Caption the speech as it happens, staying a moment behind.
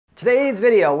Today's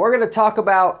video, we're going to talk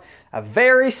about a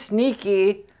very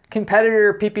sneaky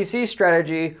competitor PPC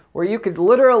strategy where you could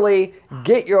literally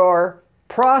get your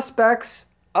prospects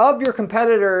of your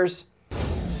competitors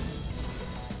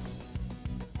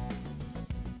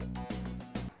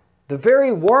the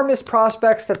very warmest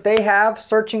prospects that they have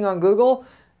searching on Google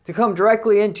to come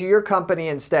directly into your company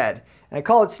instead. And I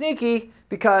call it sneaky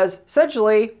because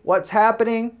essentially what's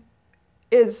happening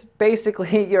is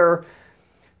basically your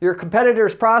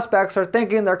competitors' prospects are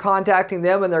thinking they're contacting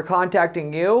them and they're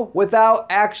contacting you without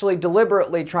actually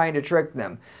deliberately trying to trick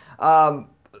them.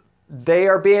 They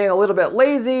are being a little bit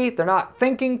lazy. They're not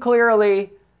thinking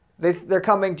clearly. They're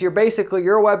coming to basically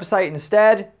your website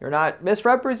instead. You're not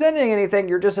misrepresenting anything.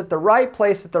 You're just at the right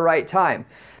place at the right time.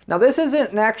 Now, this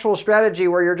isn't an actual strategy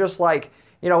where you're just like,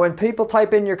 when people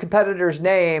type in your competitor's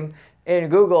name in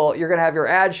Google, you're going to have your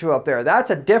ad show up there.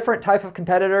 That's a different type of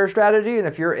competitor strategy. And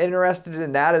if you're interested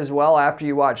in that as well after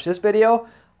you watch this video,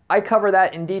 I cover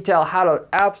that in detail, how to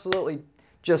absolutely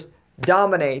just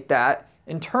dominate that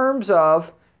in terms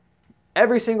of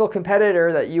every single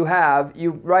competitor that you have.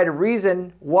 You write a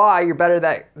reason why you're better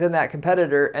than that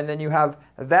competitor, and then you have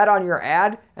that on your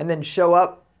ad and then show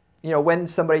up when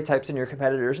somebody types in your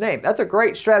competitor's name. That's a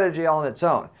great strategy all on its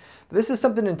own. But this is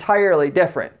something entirely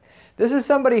different. This is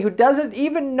somebody who doesn't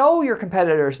even know your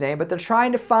competitor's name, but they're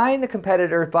trying to find the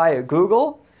competitor via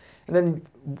Google. And then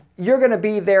you're going to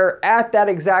be there at that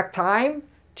exact time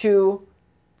to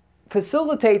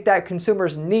facilitate that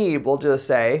consumer's need, we'll just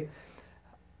say,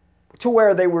 to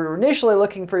where they were initially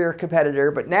looking for your competitor,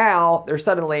 but now they're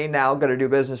suddenly now going to do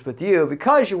business with you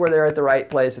because you were there at the right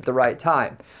place at the right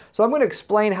time. So I'm going to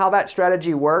explain how that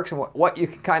strategy works and what you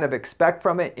can kind of expect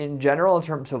from it in general in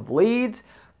terms of leads,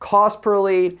 cost per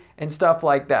lead, and stuff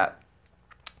like that.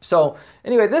 So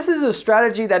anyway, this is a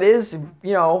strategy that is,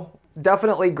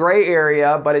 definitely gray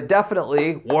area, but it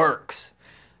definitely works.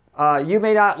 You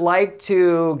may not like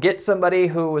to get somebody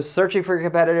who is searching for your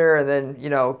competitor and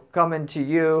then, coming to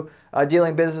you,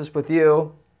 doing business with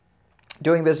you,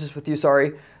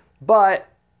 But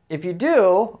if you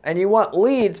do, and you want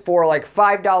leads for like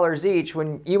 $5 each,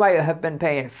 when you might have been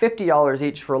paying $50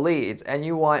 each for leads, and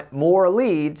you want more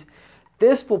leads,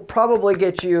 this will probably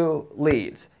get you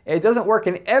leads. It doesn't work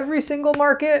in every single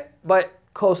market, but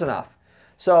close enough.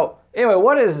 So anyway,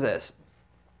 what is this?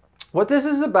 What this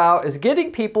is about is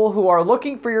getting people who are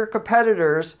looking for your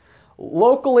competitors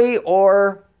locally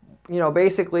or,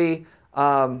 basically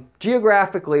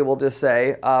geographically, we'll just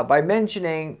say, by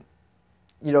mentioning,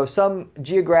 some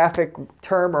geographic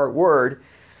term or word,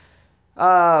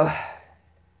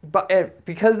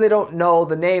 because they don't know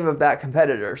the name of that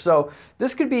competitor. So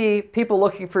this could be people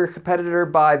looking for your competitor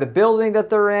by the building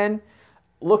that they're in,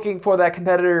 looking for that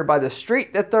competitor by the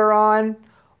street that they're on,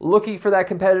 looking for that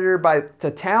competitor by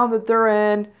the town that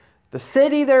they're in, the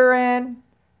city they're in,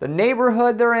 the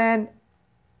neighborhood they're in,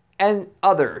 and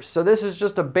others. So this is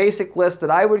just a basic list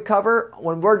that I would cover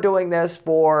when we're doing this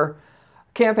for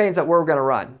campaigns that we're going to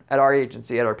run at our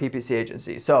agency, at our PPC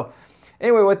agency. So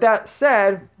anyway, with that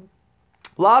said,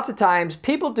 lots of times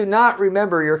people do not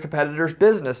remember your competitor's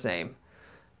business name.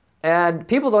 And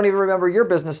people don't even remember your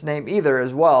business name either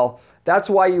as well.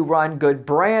 That's why you run good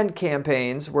brand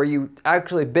campaigns where you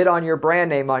actually bid on your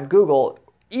brand name on Google,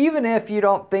 even if you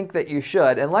don't think that you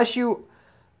should.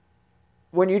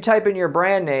 When you type in your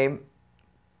brand name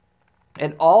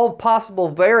and all possible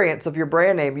variants of your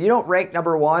brand name, you don't rank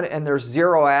 #1 and there's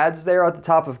 0 ads there at the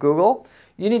top of Google.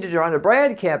 You need to run a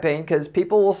brand campaign because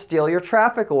people will steal your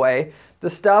traffic away. The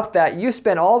stuff that you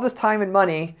spend all this time and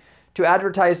money to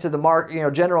advertise to the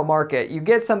general market, you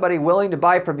get somebody willing to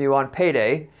buy from you on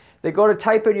payday. They go to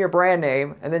type in your brand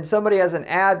name, and then somebody has an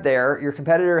ad there. Your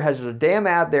competitor has a damn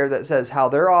ad there that says how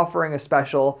they're offering a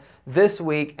special this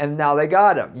week, and now they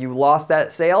got them. You lost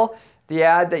that sale. The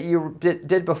ad that you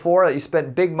did before, that you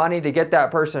spent big money to get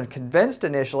that person convinced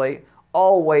initially,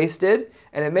 all wasted.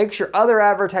 And it makes your other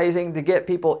advertising to get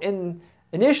people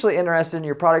initially interested in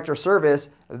your product or service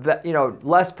that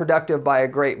less productive by a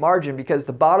great margin because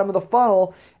the bottom of the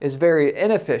funnel is very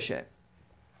inefficient.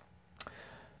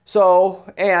 So,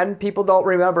 and people don't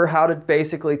remember how to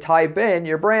basically type in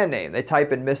your brand name. They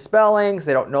type in misspellings,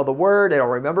 they don't know the word, they don't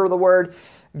remember the word.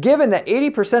 Given that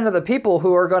 80% of the people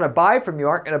who are going to buy from you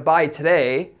aren't going to buy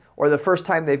today or the first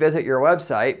time they visit your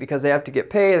website because they have to get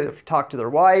paid, they have to talk to their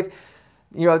wife,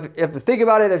 you have to think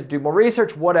about it, they have to do more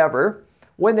research, whatever.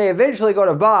 When they eventually go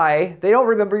to buy, they don't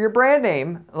remember your brand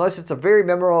name unless it's a very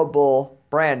memorable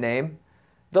brand name.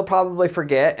 They'll probably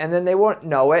forget, and then they won't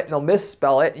know it, and they'll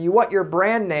misspell it. And you want your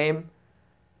brand name,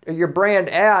 your brand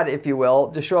ad, if you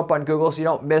will, to show up on Google so you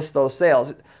don't miss those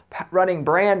sales. running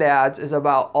brand ads is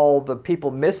about all the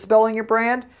people misspelling your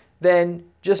brand, then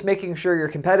just making sure your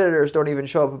competitors don't even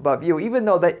show up above you, even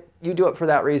though that you do it for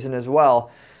that reason as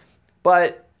well.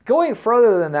 But going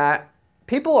further than that,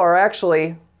 people are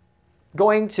actually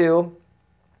going to,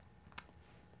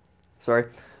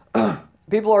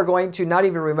 people are going to not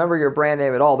even remember your brand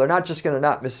name at all. They're not just going to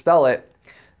not misspell it.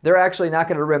 They're actually not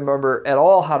going to remember at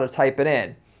all how to type it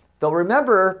in. They'll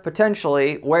remember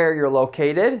potentially where you're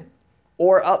located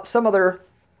or some other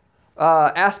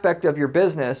aspect of your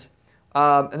business,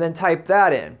 and then type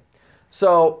that in.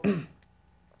 So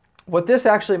what this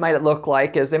actually might look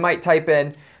like is they might type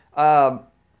in,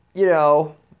 you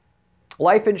know,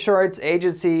 life insurance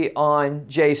agency on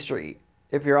J Street.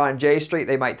 If you're on J Street,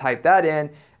 they might type that in,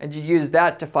 and you use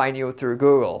that to find you through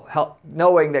Google.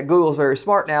 Knowing that Google's very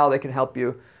smart now, they can help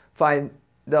you find,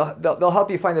 they'll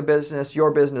help you find the business, your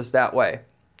business that way.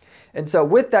 And so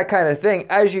with that kind of thing,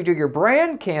 as you do your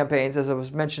brand campaigns, as I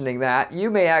was mentioning that, you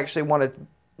may actually want to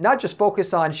not just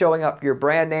focus on showing up your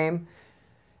brand name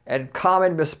and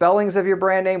common misspellings of your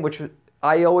brand name, which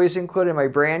I always include in my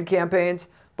brand campaigns,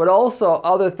 but also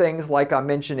other things like I'm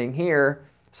mentioning here,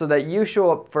 so that you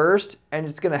show up first, and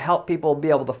it's going to help people be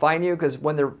able to find you, because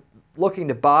when they're looking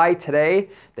to buy today,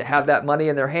 they have that money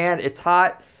in their hand, it's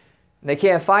hot, and they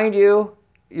can't find you,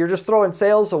 you're just throwing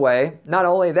sales away. Not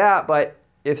only that, but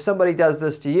if somebody does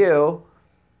this to you,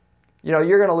 you know,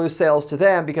 you're going to lose sales to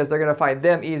them because they're going to find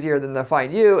them easier than they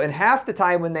find you. And half the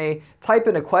time when they type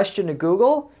in a question to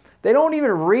Google, they don't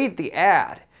even read the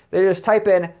ad. They just type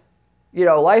in, you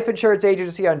know, life insurance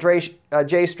agency on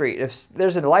J Street. If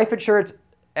there's a life insurance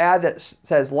ad that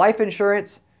says life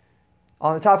insurance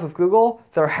on the top of Google,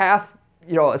 they're half,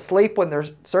 you know, asleep when they're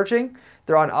searching.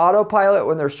 They're on autopilot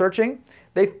when they're searching.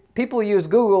 People use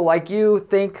Google like you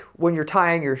think when you're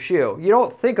tying your shoe. You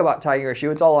don't think about tying your shoe.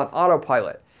 It's all on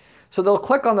autopilot. So they'll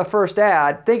click on the first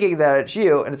ad thinking that it's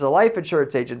you, and it's a life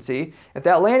insurance agency. If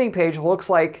that landing page looks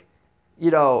like,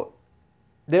 you know,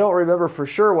 they don't remember for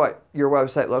sure what your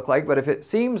website looked like, but if it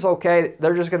seems okay,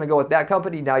 they're just going to go with that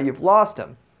company. Now you've lost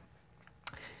them.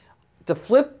 To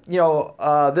flip, you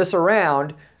know, this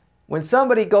around, when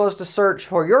somebody goes to search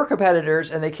for your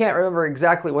competitors and they can't remember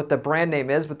exactly what the brand name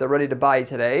is, but they're ready to buy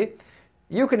today,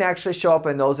 you can actually show up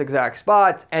in those exact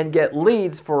spots and get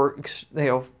leads for, you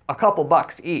know, a couple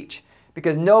bucks each,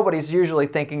 because nobody's usually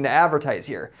thinking to advertise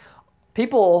here.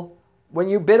 People, when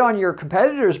you bid on your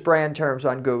competitors' brand terms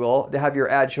on Google to have your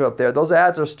ad show up there, those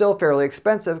ads are still fairly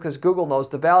expensive because Google knows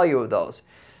the value of those.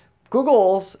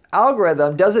 Google's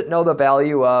algorithm doesn't know the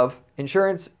value of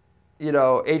insurance, you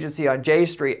know, agency on J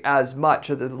Street as much.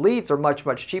 So the leads are much,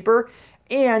 much cheaper,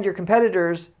 and your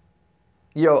competitors,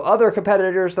 you know, other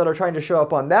competitors that are trying to show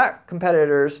up on that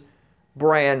competitor's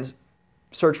brand's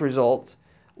search results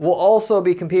will also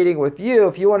be competing with you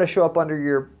if you want to show up under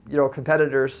your, you know,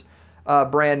 competitor's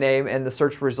brand name and the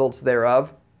search results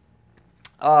thereof.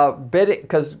 Bidding,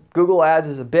 because Google Ads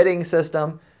is a bidding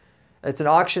system. It's an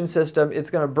auction system. It's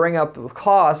going to bring up the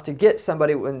cost to get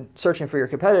somebody, when searching for your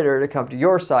competitor, to come to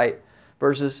your site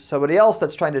versus somebody else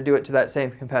that's trying to do it to that same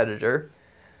competitor.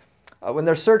 When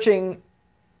they're searching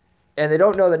and they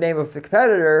don't know the name of the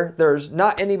competitor, there's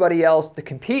not anybody else to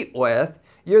compete with.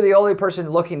 You're the only person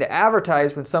looking to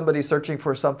advertise when somebody's searching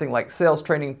for something like sales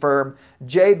training firm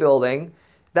J Building.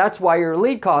 That's why your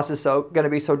lead cost is going to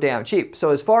be so damn cheap. So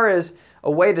as far as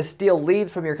a way to steal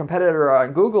leads from your competitor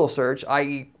on Google search,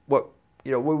 i.e. what,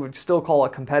 you know, we would still call a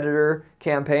competitor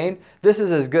campaign, this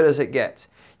is as good as it gets.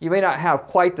 You may not have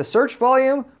quite the search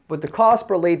volume, but the cost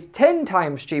per lead's 10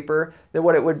 times cheaper than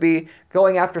what it would be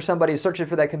going after somebody searching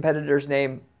for that competitor's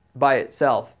name by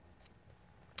itself.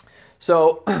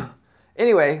 So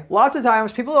anyway, lots of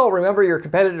times people don't remember your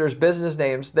competitors' business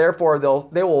names, therefore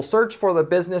they will search for the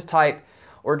business type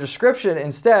or description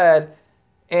instead,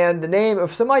 and the name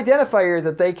of some identifier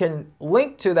that they can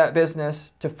link to that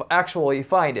business to actually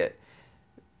find it.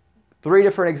 3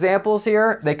 different examples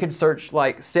here. They could search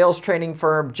like sales training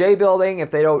firm J Building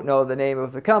if they don't know the name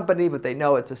of the company, but they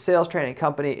know it's a sales training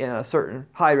company in a certain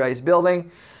high-rise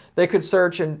building. They could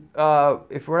search, and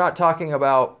if we're not talking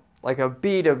about like a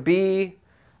B2B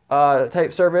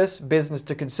type service, business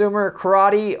to consumer,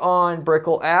 karate on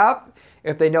Brickell Ave.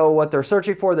 If they know what they're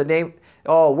searching for, the name,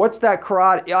 oh, what's that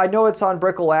karate? I know it's on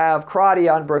Brickell Ave,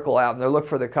 karate on Brickell Ave, and they're looking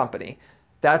for the company.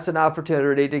 That's an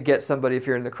opportunity to get somebody, if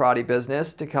you're in the karate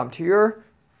business, to come to your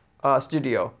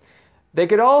studio. They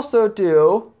could also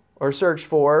do or search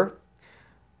for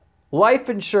life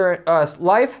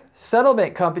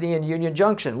settlement company in Union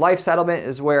Junction. Life settlement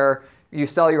is where you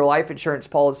sell your life insurance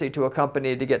policy to a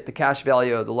company to get the cash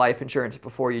value of the life insurance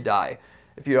before you die,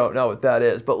 if you don't know what that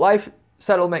is. But life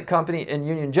settlement company in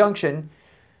Union Junction.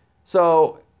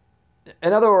 So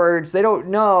in other words, they don't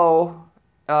know,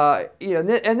 you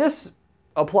know, and this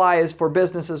applies for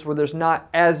businesses where there's not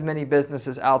as many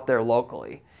businesses out there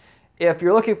locally. If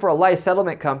you're looking for a life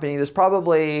settlement company, there's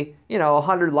probably, you know,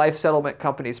 100 life settlement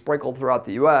companies sprinkled throughout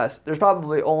the US. There's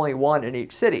probably only one in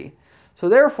each city. So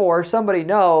therefore, somebody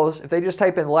knows if they just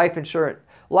type in life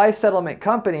settlement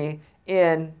company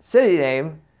in city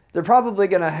name, they're probably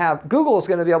going to have, Google's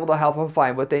going to be able to help them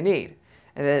find what they need.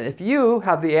 And then if you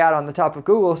have the ad on the top of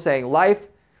Google saying life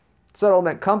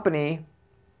settlement company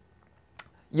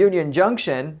Union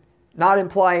Junction, not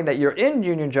implying that you're in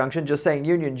Union Junction, just saying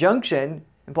Union Junction,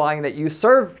 implying that you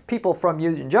serve people from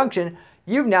Union Junction,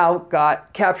 you've now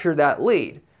captured that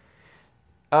lead.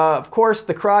 Of course,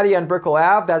 the karate on Brickell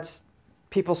Ave, that's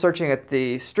people searching at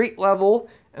the street level,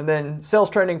 and then sales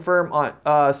training firm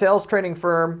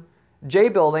J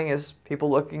building is people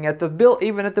looking at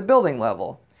even at the building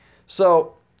level.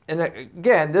 So, and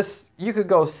again, this you could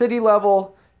go city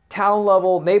level, town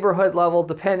level, neighborhood level,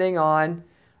 depending on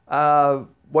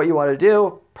what you want to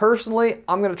do. Personally,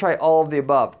 I'm going to try all of the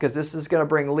above because this is going to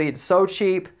bring leads so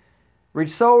cheap,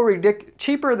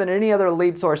 cheaper than any other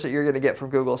lead source that you're going to get from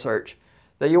Google search,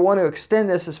 that you want to extend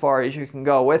this as far as you can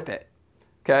go with it.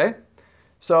 Okay?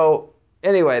 So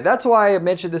anyway, that's why I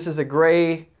mentioned this is a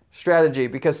gray strategy,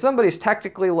 because somebody's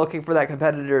technically looking for that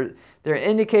competitor. They're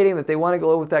indicating that they want to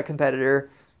go with that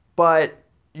competitor, but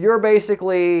you're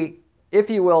basically, if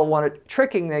you will,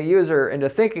 tricking the user into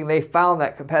thinking they found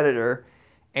that competitor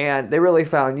and they really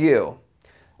found you.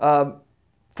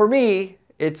 For me,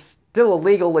 it's still a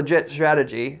legal, legit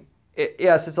strategy.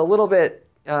 Yes, it's a little bit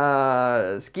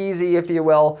skeezy, if you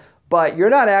will, but you're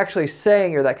not actually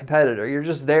saying you're that competitor. You're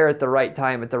just there at the right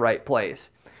time at the right place.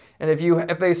 And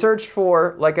if they search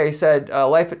for, like I said,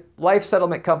 life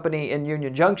settlement company in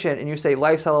Union Junction, and you say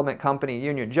life settlement company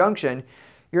Union Junction,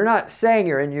 you're not saying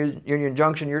you're in Union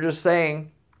Junction. You're just saying,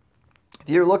 if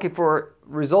you're looking for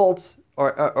results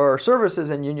or services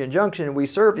in Union Junction, we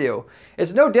serve you.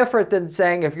 It's no different than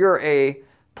saying if you're a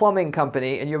plumbing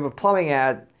company and you have a plumbing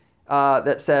ad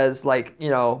that says, like, you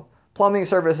know, plumbing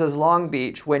services Long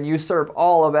Beach, when you serve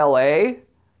all of LA.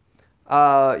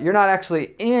 You're not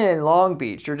actually in Long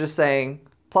Beach. You're just saying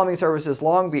plumbing services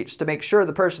Long Beach to make sure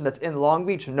the person that's in Long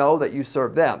Beach know that you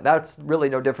serve them. That's really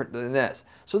no different than this.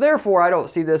 So therefore, I don't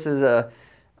see this as a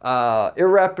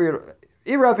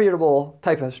irreputable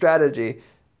type of strategy.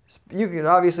 You can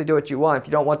obviously do what you want. If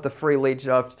you don't want the free leads,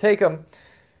 you don't have to take them.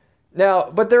 Now,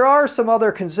 but there are some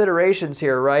other considerations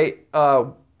here, right?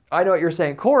 I know what you're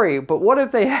saying, Corey, but what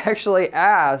if they actually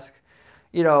ask,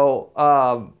 you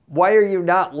know, why are you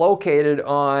not located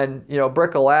on, you know,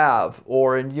 Brickell Ave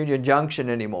or in Union Junction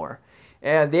anymore?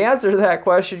 And the answer to that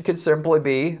question could simply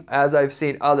be, as I've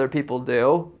seen other people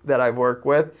do that I've worked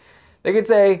with, they could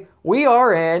say, we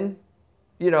are in,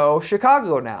 you know,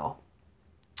 Chicago now.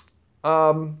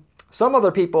 Some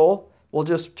other people will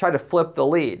just try to flip the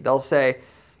lead. They'll say,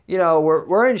 you know,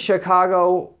 we're in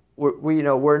Chicago. You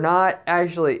know, we're not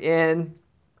actually in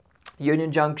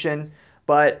Union Junction.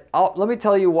 But let me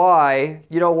tell you why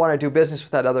you don't want to do business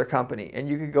with that other company, and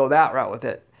you could go that route with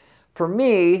it. For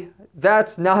me,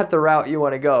 that's not the route you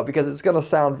want to go, because it's going to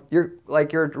sound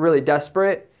like you're really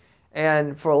desperate,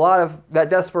 and for a lot of that,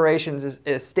 desperation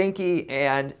is stinky,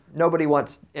 and nobody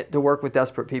wants to work with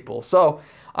desperate people. So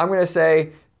I'm going to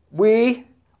say we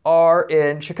are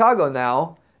in Chicago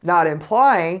now, not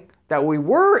implying that we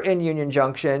were in Union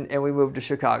Junction and we moved to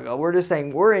Chicago. We're just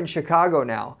saying we're in Chicago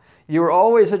now. You were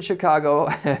always in Chicago.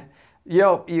 You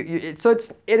know, so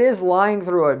it is lying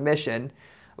through admission,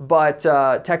 but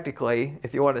technically,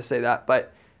 if you want to say that,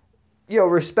 but you know,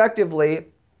 respectively,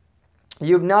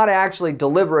 you've not actually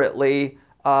deliberately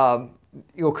you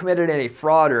know, committed any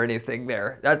fraud or anything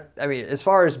there. That, I mean, as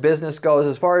far as business goes,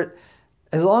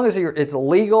 as long as it's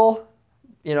legal,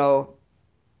 you know,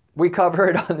 we cover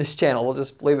it on this channel. We'll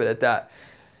just leave it at that.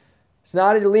 It's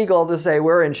not illegal to say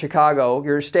we're in Chicago.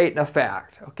 You're stating a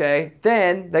fact, okay?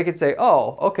 Then they could say,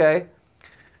 oh, okay.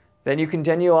 Then you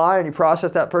continue on and you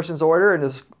process that person's order. And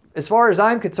as far as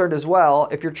I'm concerned as well,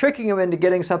 if you're tricking them into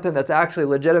getting something that's actually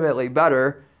legitimately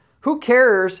better, who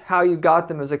cares how you got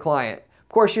them as a client? Of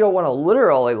course, you don't want to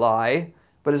literally lie,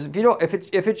 but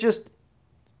if it's just,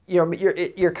 you know,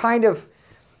 you're kind of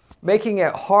making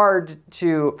it hard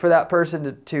for that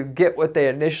person to get what they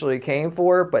initially came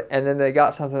for, and then they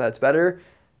got something that's better,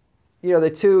 you know,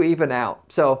 the two even out.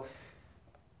 So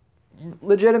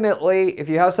legitimately, if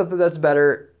you have something that's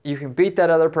better, you can beat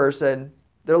that other person.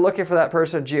 They're looking for that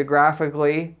person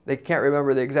geographically. They can't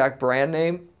remember the exact brand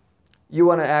name. You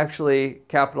want to actually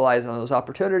capitalize on those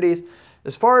opportunities.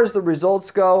 As far as the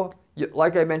results go,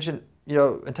 like I mentioned,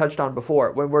 and touched on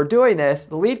before, when we're doing this,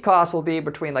 the lead cost will be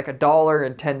between like $1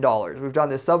 and $10. We've done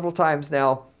this several times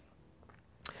now.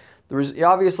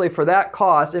 Obviously for that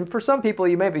cost, and for some people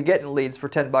you may be getting leads for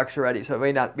 $10 already, so it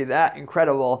may not be that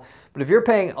incredible. But if you're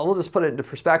paying, we'll just put it into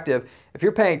perspective, if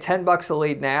you're paying $10 a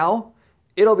lead now,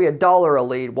 it'll be $1 a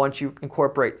lead once you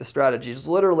incorporate the strategy. It's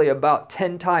literally about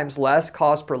 10 times less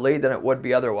cost per lead than it would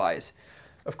be otherwise.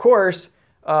 Of course,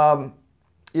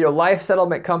 life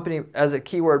settlement company as a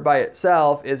keyword by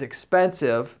itself is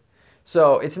expensive,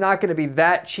 so it's not going to be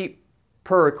that cheap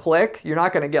per click. You're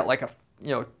not going to get like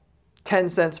 10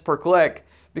 cents per click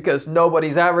because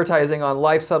nobody's advertising on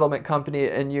life settlement company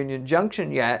and Union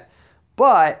Junction yet,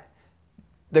 but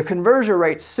the conversion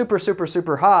rate's super, super,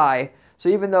 super high. So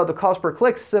even though the cost per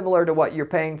click is similar to what you're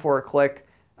paying for a click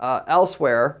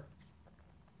elsewhere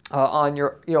on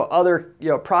your other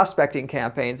prospecting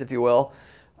campaigns, if you will,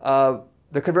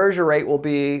 the conversion rate will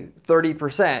be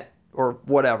 30% or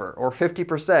whatever, or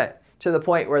 50%, to the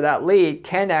point where that lead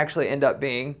can actually end up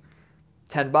being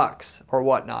 $10 or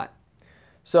whatnot.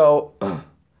 So,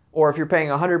 or if you're paying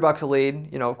 $100 a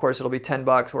lead, of course it'll be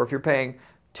 $10. Or if you're paying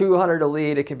 $200 a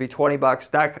lead, it can be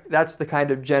 $20. That's the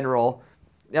kind of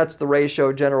that's the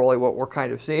ratio generally what we're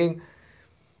kind of seeing.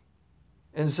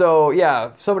 And so,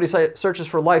 yeah, if somebody searches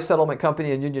for life settlement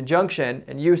company in Union Junction,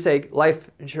 and you say life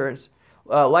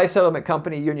settlement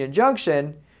company Union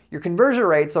Junction, your conversion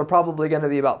rates are probably going to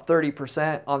be about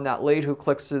 30% on that lead who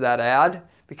clicks through that ad,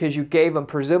 because you gave them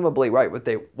presumably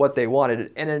what they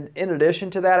wanted. And in addition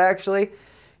to that, actually,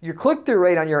 your click-through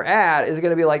rate on your ad is going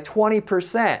to be like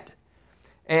 20%.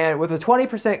 And with a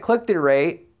 20% click-through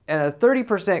rate and a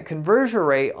 30% conversion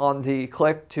rate on the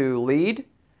click-to-lead,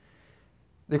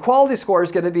 the quality score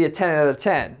is going to be a 10 out of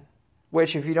 10,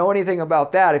 which, if you know anything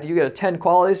about that, if you get a 10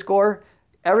 quality score,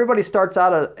 everybody starts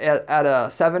out at a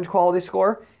 7 quality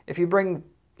score. If you bring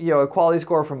a quality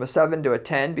score from a 7 to a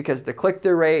 10 because the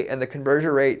click-through rate and the conversion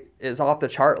rate is off the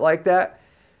chart like that,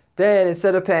 then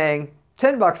instead of paying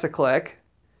 $10 a click,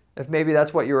 if maybe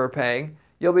that's what you were paying,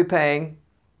 you'll be paying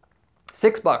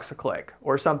 $6 a click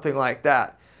or something like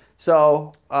that.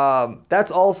 So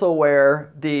that's also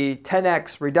where the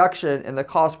 10x reduction in the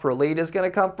cost per lead is going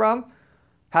to come from,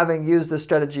 having used this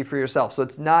strategy for yourself. So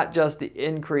it's not just the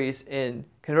increase in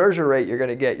conversion rate you're going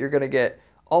to get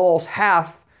almost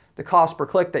half the cost per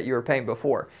click that you were paying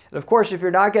before. And of course, if you're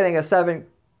not getting a 7,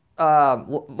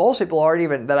 most people aren't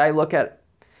even, that I look at,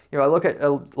 I look at a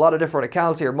lot of different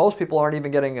accounts here, most people aren't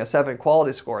even getting a 7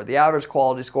 quality score. The average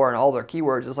quality score on all their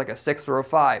keywords is like a 6 or a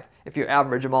 5 if you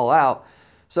average them all out.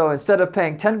 So instead of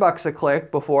paying $10 a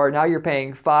click before, now you're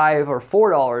paying $5 or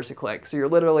 $4 a click. So you're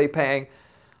literally paying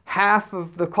half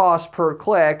of the cost per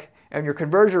click, and your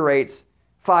conversion rate's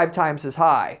 5 times as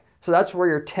high. So that's where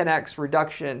your 10x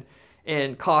reduction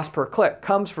in cost per click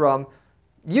comes from,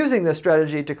 using this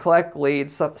strategy to collect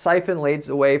leads, siphon leads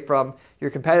away from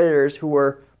your competitors, who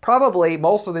were probably,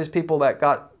 most of these people that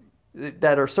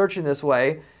are searching this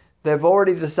way, they've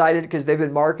already decided, because they've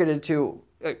been marketed to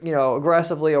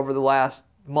aggressively over the last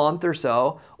month or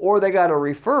so, or they got a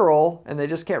referral and they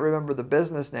just can't remember the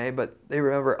business name, but they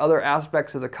remember other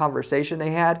aspects of the conversation they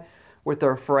had with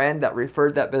their friend that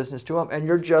referred that business to them, and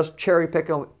you're just cherry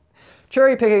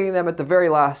picking them at the very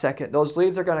last second. Those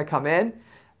leads are going to come in.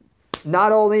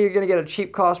 Not only are you going to get a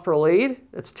cheap cost per lead,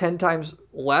 it's 10 times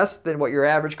less than what your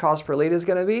average cost per lead is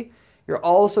going to be, you're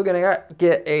also going to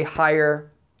get a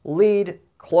higher lead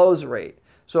close rate.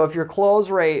 So if your close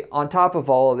rate on top of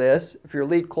all of this, if your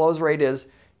lead close rate is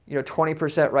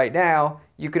 20% right now,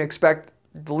 you can expect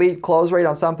the lead close rate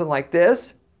on something like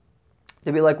this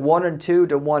to be like 1 in 2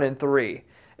 to 1 in 3.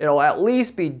 It'll at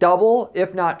least be double,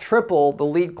 if not triple, the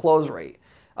lead close rate.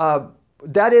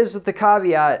 That is with the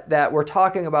caveat that we're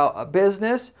talking about a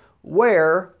business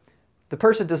where the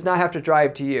person does not have to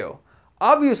drive to you.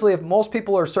 Obviously, if most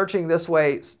people are searching this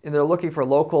way and they're looking for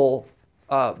local,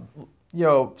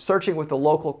 searching with the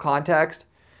local context,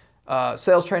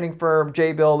 sales training firm,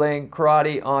 J Building,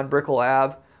 karate on Brickell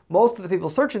Ave, most of the people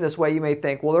searching this way, you may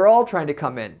think, well, they're all trying to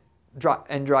come in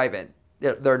and drive in.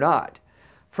 They're not.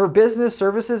 For business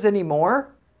services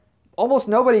anymore, almost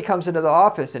nobody comes into the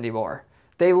office anymore.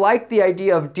 They like the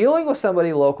idea of dealing with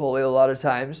somebody locally a lot of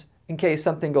times in case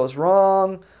something goes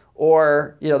wrong,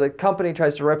 or the company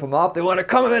tries to rip them off. They want to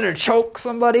come in and choke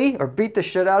somebody or beat the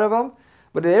shit out of them,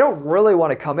 but they don't really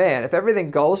want to come in. If everything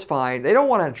goes fine, they don't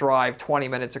want to drive 20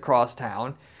 minutes across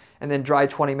town and then drive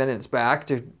 20 minutes back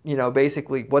to,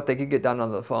 basically what they could get done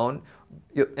on the phone.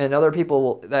 And other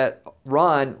people that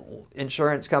run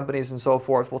insurance companies and so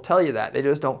forth will tell you that. They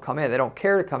just don't come in. They don't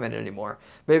care to come in anymore.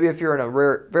 Maybe if you're in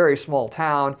a very small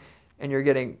town and you're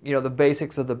getting, the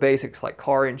basics of the basics like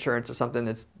car insurance or something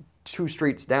that's 2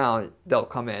 streets down, they'll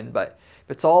come in. But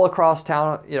if it's all across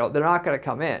town, they're not going to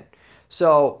come in.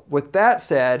 So with that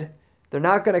said, they're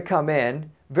not going to come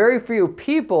in. Very few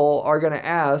people are going to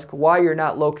ask why you're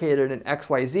not located in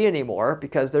XYZ anymore,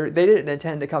 because they didn't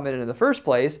intend to come in the first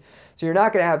place. So you're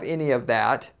not going to have any of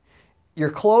that. Your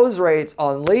close rates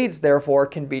on leads, therefore,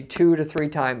 can be 2 to 3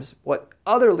 times what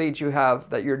other leads you have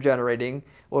that you're generating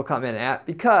will come in at,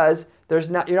 because you're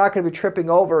not going to be tripping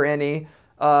over any,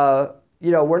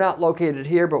 we're not located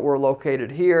here, but we're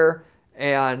located here.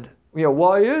 And,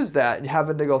 why is that? And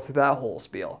having to go through that whole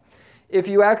spiel. If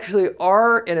you actually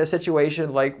are in a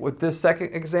situation like with this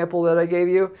second example that I gave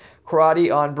you,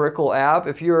 karate on Brickell Ave,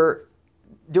 if you're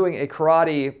doing a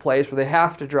karate place where they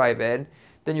have to drive in,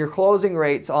 then your closing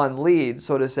rates on leads,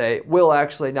 so to say, will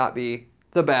actually not be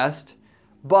the best.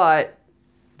 But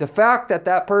the fact that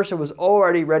that person was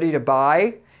already ready to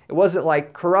buy, it wasn't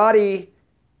like karate,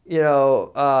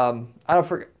 don't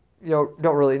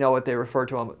really know what they refer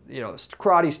to them,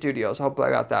 karate studios. I hope I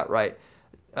got that right.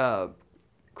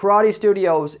 Karate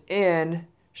studios in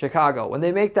Chicago. When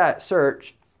they make that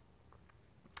search,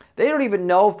 they don't even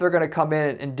know if they're going to come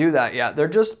in and do that yet. They're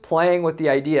just playing with the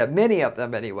idea. Many of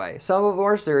them anyway. Some of them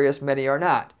are serious, many are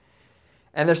not.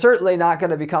 And they're certainly not going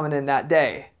to be coming in that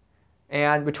day.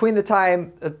 And between the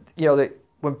time,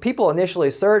 when people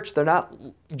initially search, they're not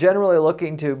generally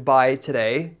looking to buy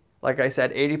today. Like I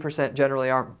said, 80% generally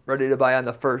aren't ready to buy on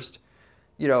the first,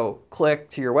 click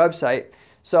to your website.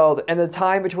 So, and the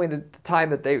time between the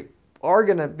time that they are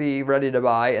going to be ready to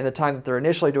buy and the time that they're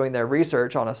initially doing their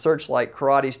research on a search like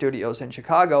karate studios in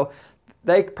Chicago,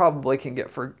 they probably can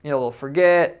they'll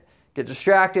forget, get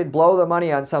distracted, blow the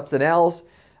money on something else.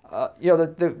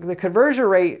 The conversion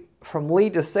rate from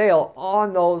lead to sale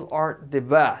on those aren't the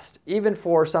best, even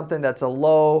for something that's a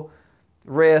low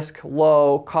risk,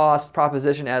 low cost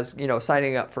proposition as,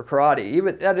 signing up for karate.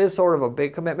 Even that is sort of a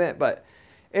big commitment, but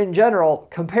in general,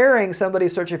 comparing somebody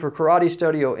searching for karate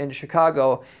studio in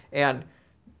Chicago and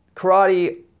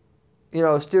karate,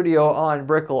 studio on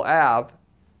Brickell Ave,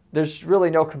 there's really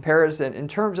no comparison in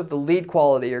terms of the lead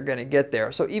quality you're going to get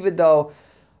there. So even though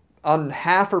on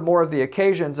half or more of the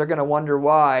occasions they're going to wonder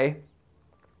why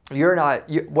you're not,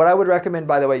 what I would recommend,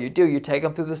 by the way, you take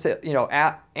them through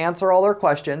the, answer all their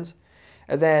questions,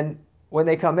 and then when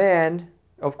they come in,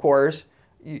 of course,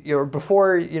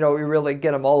 before you really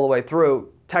get them all the way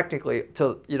through technically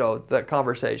to the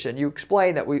conversation, you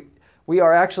explain that we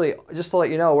are actually, just to let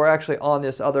you know, we're actually on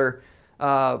this other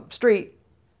street,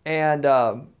 and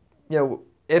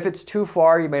if it's too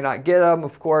far, you may not get them,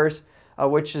 of course,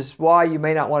 which is why you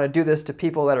may not want to do this to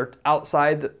people that are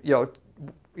outside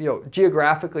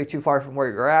geographically too far from where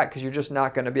you're at, because you're just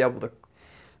not going to be able to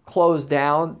close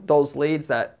down those leads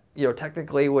that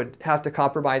technically would have to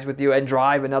compromise with you and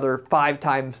drive another 5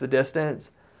 times the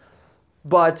distance.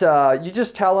 But you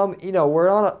just tell them, just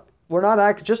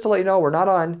to let you know, we're not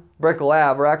on Brickell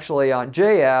Ave, we're actually on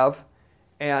J Ave,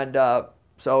 and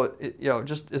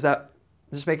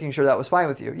just making sure that was fine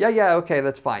with you. Yeah, okay,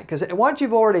 that's fine. Because once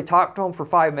you've already talked to them for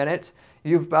 5 minutes,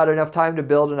 you've got enough time to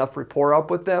build enough rapport up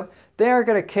with them. They aren't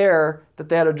going to care that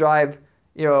they had to drive,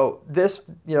 this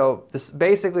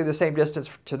basically the same distance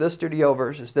to this studio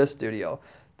versus this studio.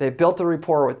 They built a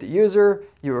rapport with the user.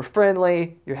 You were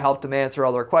friendly. You helped them answer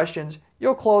all their questions.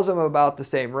 You'll close them about the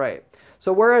same rate.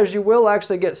 So whereas you will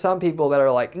actually get some people that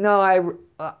are like, no, I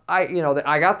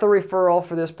got the referral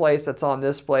for this place that's on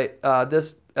this place, at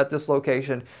this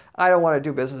location. I don't want to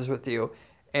do business with you,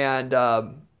 and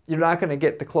you're not going to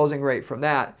get the closing rate from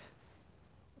that.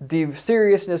 The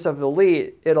seriousness of the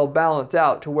lead, it'll balance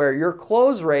out to where your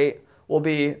close rate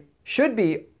should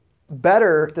be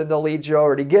better than the leads you're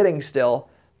already getting still,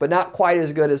 but not quite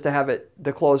as good as to have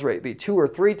the close rate be 2 or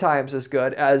 3 times as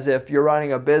good as if you're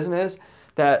running a business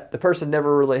that the person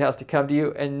never really has to come to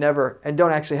you and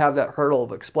don't actually have that hurdle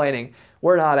of explaining,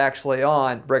 we're not actually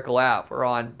on Brickell Ave or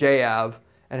on J Ave,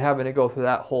 and having to go through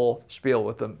that whole spiel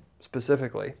with them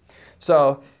specifically.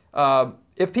 So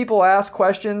if people ask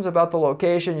questions about the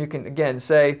location, you can again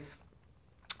say,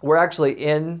 we're actually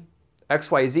in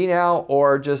XYZ now,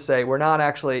 or just say, we're not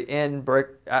actually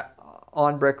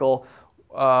on Brickell,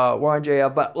 we're on J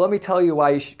Ave, but let me tell you why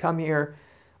you should come here.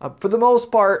 For the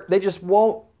most part, they just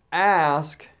won't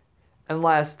ask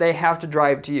unless they have to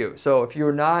drive to you. So if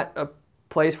you're not a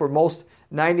place where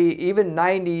even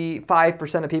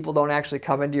 95% of people don't actually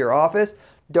come into your office,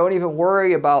 don't even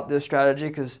worry about this strategy,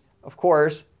 because of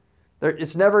course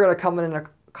it's never going to come in a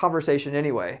conversation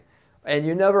anyway, and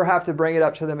you never have to bring it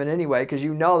up to them in any way, because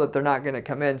you know that they're not going to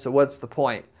come in. So what's the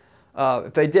point?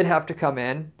 If they did have to come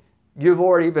in, you've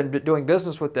already been doing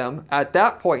business with them at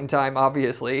that point in time,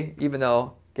 obviously, even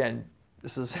though, again,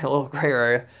 this is a little gray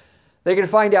area, they can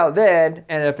find out then.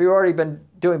 And if you've already been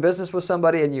doing business with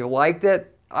somebody and you liked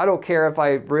it, I don't care if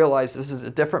I realize this is a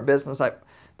different business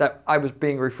that I was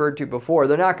being referred to before.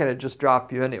 They're not going to just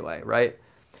drop you anyway, right?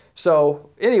 So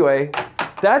anyway,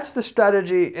 that's the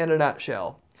strategy in a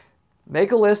nutshell.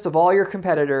 Make a list of all your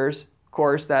competitors, of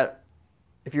course, that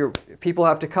if people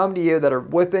have to come to you that are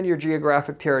within your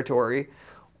geographic territory,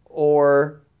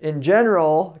 or in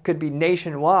general, it could be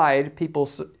nationwide, people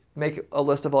make a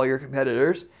list of all your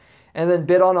competitors, and then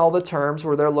bid on all the terms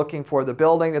where they're looking for the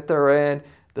building that they're in,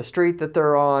 the street that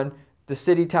they're on, the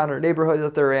city, town, or neighborhood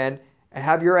that they're in, and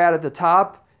have your ad at the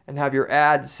top, and have your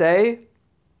ad say,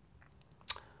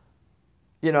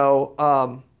 you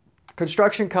know,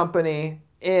 construction company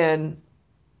in,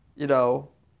 you know,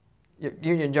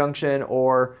 Union Junction,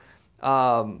 or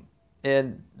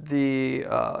in the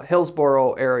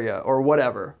Hillsborough area, or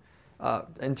whatever,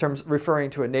 in terms referring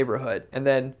to a neighborhood. And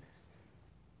then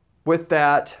with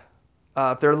that,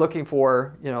 if they're looking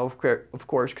for, you know, of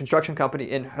course, construction company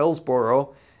in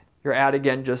Hillsborough, your ad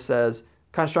again just says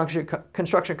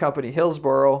construction company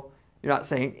Hillsborough. You're not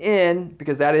saying in,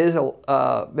 because that is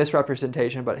a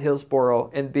misrepresentation, but Hillsborough,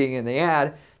 and being in the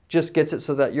ad, just gets it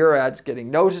so that your ad's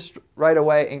getting noticed right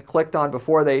away and clicked on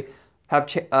before they have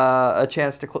a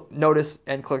chance to notice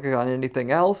and click on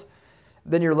anything else.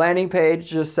 Then your landing page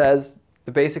just says,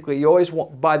 basically, you always,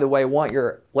 by the way, want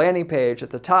your landing page at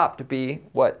the top to be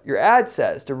what your ad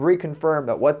says, to reconfirm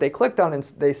that what they clicked on and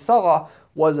they saw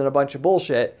wasn't a bunch of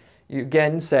bullshit. You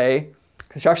again say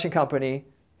construction company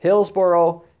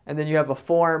Hillsborough, and then you have a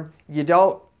form. You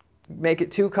don't make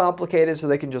it too complicated so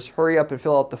they can just hurry up and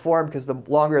fill out the form, because the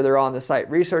longer they're on the site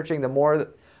researching, the more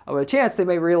of a chance they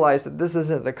may realize that this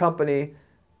isn't the company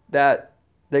that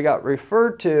they got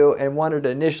referred to and wanted to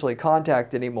initially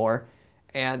contact anymore.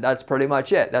 And that's pretty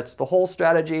much it. That's the whole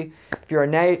strategy. If you're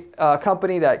a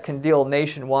company that can deal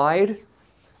nationwide,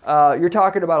 you're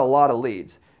talking about a lot of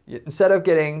leads. Instead of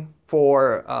getting,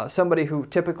 for somebody who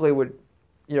typically would,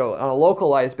 you know, on a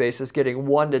localized basis, getting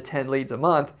 1 to 10 leads a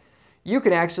month, you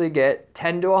can actually get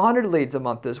 10 to 100 leads a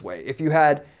month this way. If you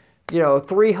had, you know,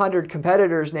 300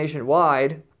 competitors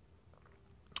nationwide,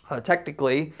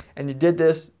 technically, and you did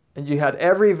this, and you had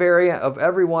every variant of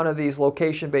every one of these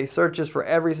location-based searches for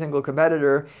every single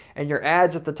competitor, and your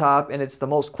ads at the top, and it's the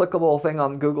most clickable thing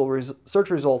on Google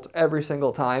search results every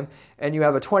single time, and you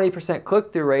have a 20%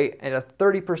 click-through rate and a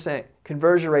 30%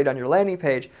 conversion rate on your landing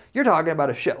page, you're talking about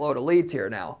a shitload of leads here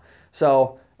now.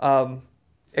 So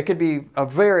it could be a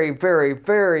very, very,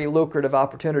 very lucrative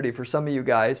opportunity for some of you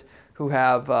guys who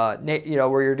have, you know,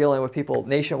 where you're dealing with people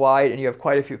nationwide and you have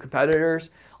quite a few competitors.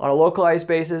 On a localized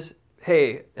basis,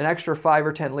 hey, an extra 5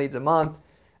 or 10 leads a month,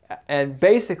 and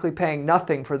basically paying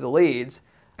nothing for the leads,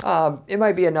 it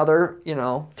might be another, you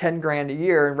know, 10 grand a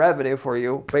year in revenue for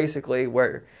you, basically,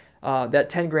 where that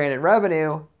 10 grand in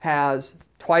revenue has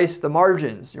twice the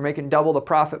margins. You're making double the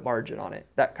profit margin on it,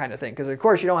 that kind of thing. Because of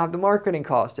course you don't have the marketing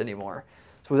cost anymore.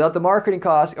 So without the marketing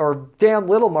cost, or damn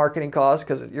little marketing cost,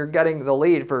 because you're getting the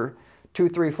lead for $2,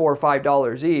 $3, $4,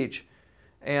 $5 each,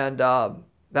 and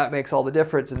that makes all the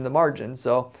difference in the margin.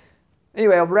 So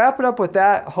anyway, I'll wrap it up with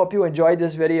that. Hope you enjoyed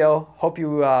this video. Hope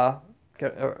you are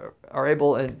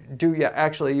able and do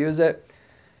actually use it.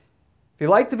 If you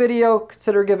liked the video,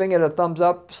 consider giving it a thumbs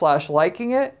up /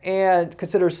 liking it, and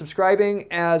consider subscribing,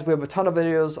 as we have a ton of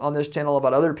videos on this channel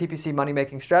about other PPC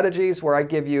money-making strategies, where I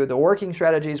give you the working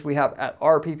strategies we have at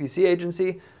our PPC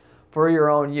agency for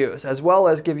your own use, as well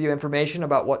as give you information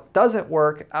about what doesn't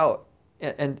work out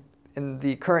in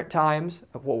the current times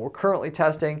of what we're currently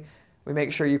testing. We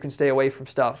make sure you can stay away from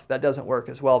stuff that doesn't work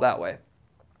as well that way.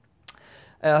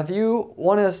 If you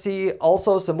want to see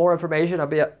also some more information to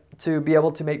be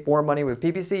able to make more money with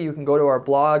PPC, you can go to our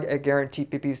blog at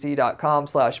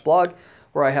guaranteedppc.com/blog,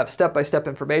 where I have step-by-step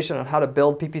information on how to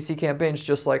build PPC campaigns,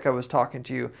 just like I was talking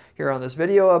to you here on this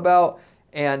video about,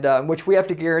 and which we have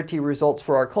to guarantee results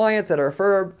for our clients at our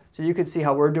firm, so you can see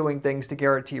how we're doing things to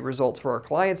guarantee results for our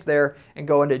clients there and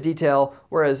go into detail,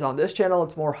 whereas on this channel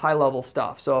it's more high-level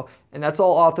stuff. So, and that's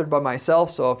all authored by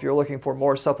myself, so if you're looking for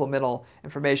more supplemental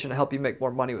information to help you make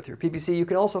more money with your PPC, you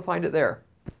can also find it there.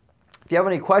 If you have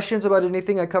any questions about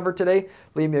anything I covered today,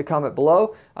 leave me a comment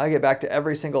below. I get back to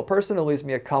every single person who leaves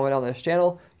me a comment on this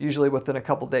channel, usually within a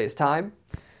couple days' time.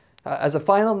 As a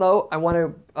final note, I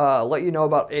want to let you know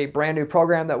about a brand new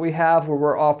program that we have where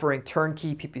we're offering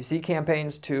turnkey PPC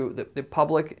campaigns to the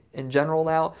public in general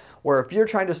now, where if you're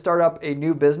trying to start up a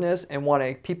new business and want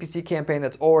a PPC campaign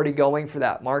that's already going for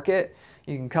that market,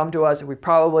 you can come to us. We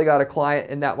probably got a client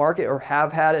in that market or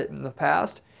have had it in the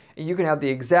past, and you can have the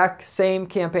exact same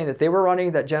campaign that they were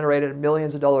running that generated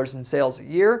millions of dollars in sales a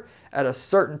year at a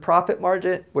certain profit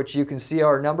margin, which you can see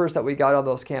our numbers that we got on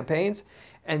those campaigns,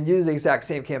 and use the exact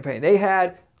same campaign they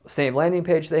had, same landing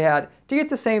page they had, to get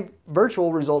the same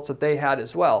virtual results that they had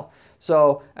as well.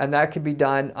 So, and that can be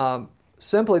done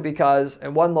simply because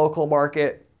in one local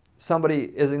market,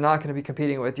 somebody is not going to be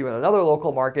competing with you in another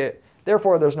local market.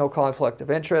 Therefore, there's no conflict of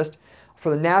interest. For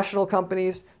the national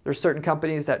companies, there's certain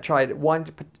companies that tried one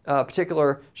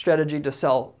particular strategy to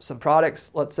sell some products,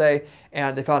 let's say,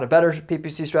 and they found a better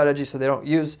PPC strategy, so they don't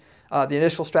use the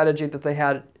initial strategy that they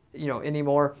had,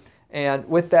 anymore. And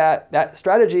with that, that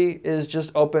strategy is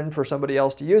just open for somebody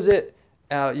else to use it.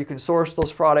 You can source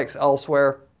those products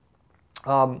elsewhere,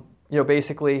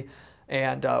 basically.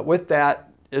 And with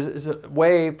that is a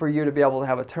way for you to be able to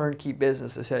have a turnkey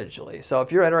business, essentially. So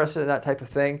if you're interested in that type of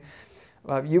thing,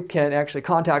 you can actually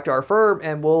contact our firm,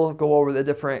 and we'll go over the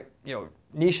different,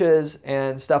 niches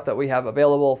and stuff that we have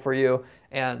available for you,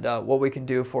 and what we can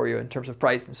do for you in terms of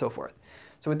price and so forth.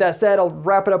 So with that said, I'll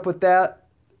wrap it up with that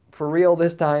for real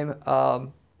this time,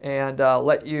 and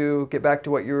let you get back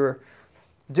to what you're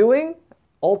doing.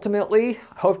 Ultimately,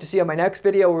 I hope to see you on my next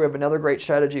video where we have another great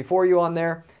strategy for you on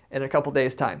there in a couple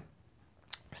days' time.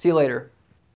 See you later.